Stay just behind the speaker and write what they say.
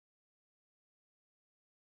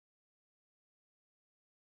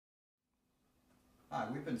Hi,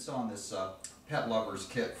 we've been selling this Pet Lovers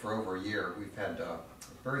kit for over a year. We've had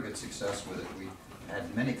very good success with it. We've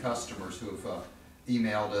had many customers who have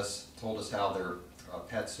emailed us, told us how their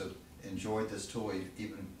pets have enjoyed this tool. We've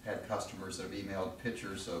even had customers that have emailed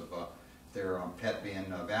pictures of their pet being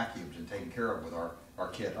vacuumed and taken care of with our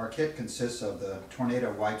kit. Our kit consists of the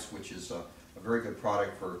Tornado Wipes, which is a very good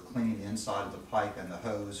product for cleaning the inside of the pipe and the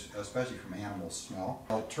hose, especially from animal smell.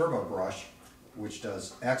 A Turbo Brush, which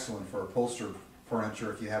does excellent for upholstered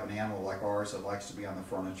furniture if you have an animal like ours that likes to be on the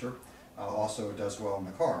furniture. Also it does well in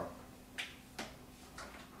the car.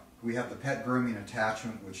 We have the pet grooming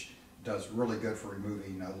attachment, which does really good for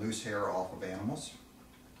removing loose hair off of animals.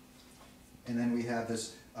 And then we have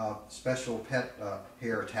this special pet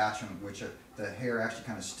hair attachment, which the hair actually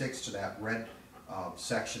kind of sticks to that red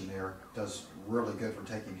section there. Does really good for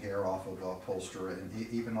taking hair off of upholstery and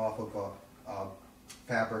even off of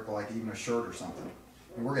fabric, like even a shirt or something.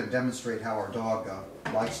 And we're going to demonstrate how our dog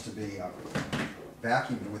likes to be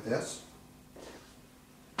vacuumed with this.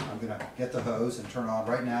 I'm going to get the hose and turn on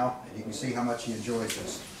right now, and you can see how much he enjoys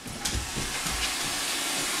this.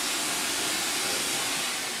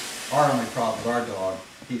 Our only problem with our dog,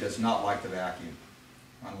 he does not like the vacuum.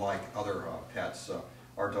 Unlike other pets,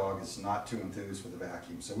 our dog is not too enthused with the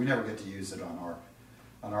vacuum, so we never get to use it on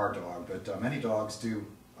our dog. But many dogs do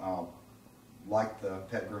like the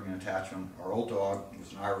pet grooming attachment. Our old dog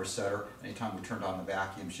was an Irish setter. Anytime we turned on the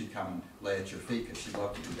vacuum, she'd come and lay at your feet because she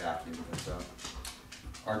loved to be vacuumed. But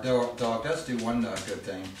our dog does do one good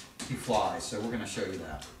thing. He flies, so we're going to show you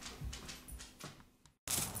that.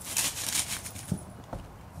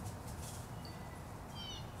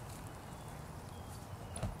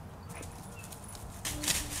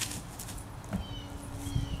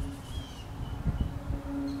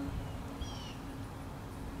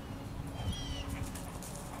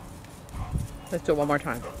 Let's do it one more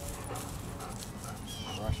time. Brush,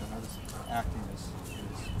 I know this acting is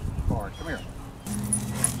hard. Come here.